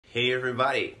Hey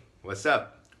everybody, what's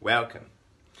up? Welcome.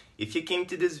 If you came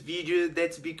to this video,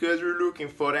 that's because you're looking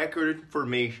for accurate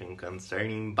information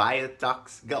concerning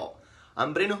Biotox Gold.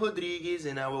 I'm Breno Rodrigues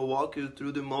and I will walk you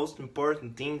through the most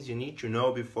important things you need to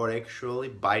know before actually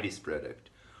buy this product.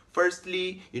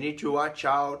 Firstly, you need to watch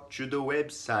out to the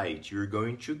website you're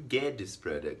going to get this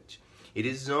product. It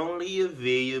is only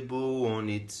available on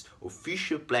its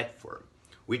official platform,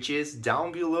 which is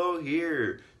down below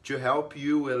here. To help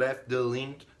you, we left the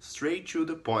link straight to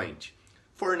the point.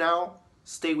 For now,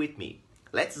 stay with me.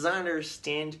 Let's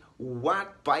understand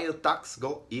what Biotox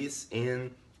Gold is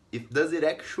and if does it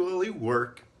actually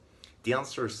work. The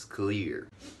answer is clear.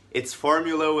 Its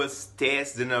formula was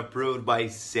tested and approved by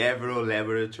several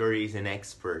laboratories and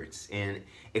experts, and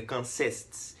it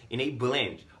consists in a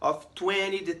blend of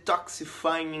 20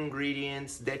 detoxifying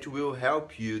ingredients that will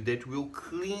help you, that will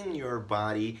clean your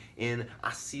body and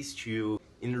assist you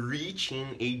in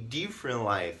reaching a different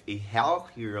life, a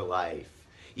healthier life.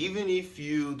 Even if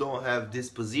you don't have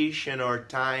disposition or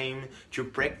time to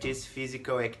practice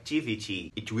physical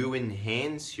activity, it will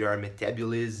enhance your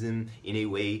metabolism in a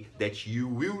way that you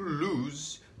will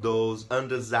lose those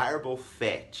undesirable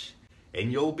fat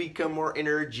and you'll become more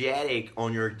energetic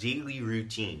on your daily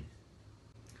routine.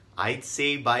 I'd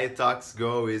say Biotox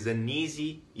Gold is an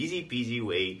easy peasy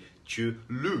way to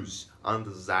lose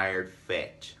undesired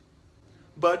fat.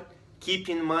 But keep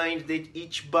in mind that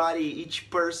each body, each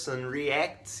person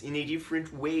reacts in a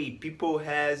different way. People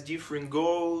has different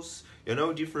goals,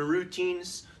 different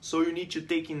routines. So you need to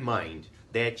take in mind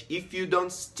that if you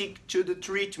don't stick to the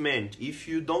treatment, if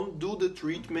you don't do the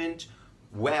treatment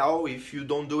well, if you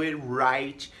don't do it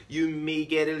right, you may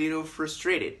get a little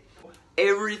frustrated.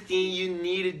 Everything you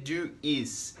need to do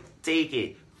is take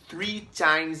it 3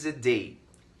 times a day.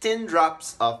 10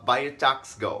 drops of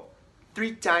Biotox Gold.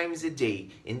 3 times a day,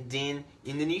 and then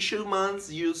in the initial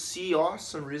months you'll see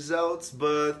awesome results,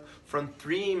 but from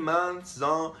 3 months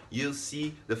on you'll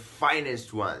see the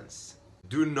finest ones.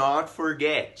 Do not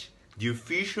forget, the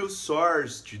official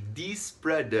source to this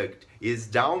product is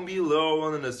down below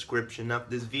on the description of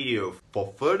this video.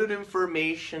 For further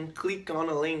information, click on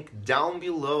the link down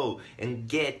below and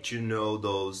get to know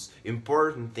those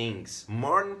important things,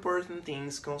 more important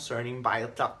things concerning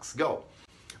Biotox Gold.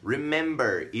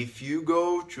 Remember, if you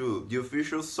go to the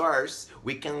official source,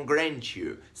 we can grant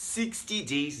you 60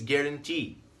 days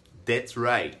guarantee. That's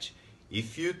right.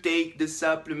 If you take the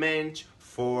supplement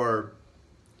for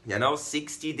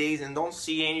 60 days and don't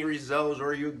see any results,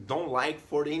 or you don't like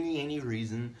for any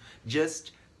reason,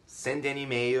 just send an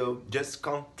email, just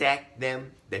contact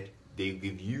them that they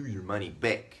give you your money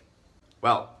back.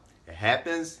 Well, it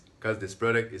happens because this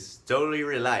product is totally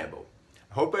reliable.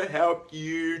 I hope I helped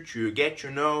you to get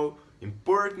to know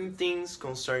important things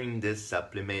concerning this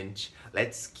supplement.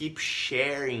 Let's keep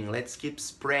sharing, let's keep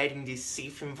spreading this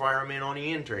safe environment on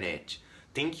the internet.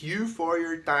 Thank you for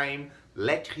your time.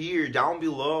 Let here down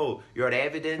below your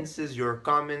evidences, your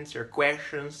comments, your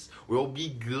questions. We'll be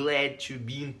glad to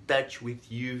be in touch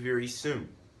with you very soon.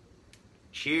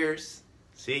 Cheers.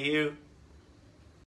 See you.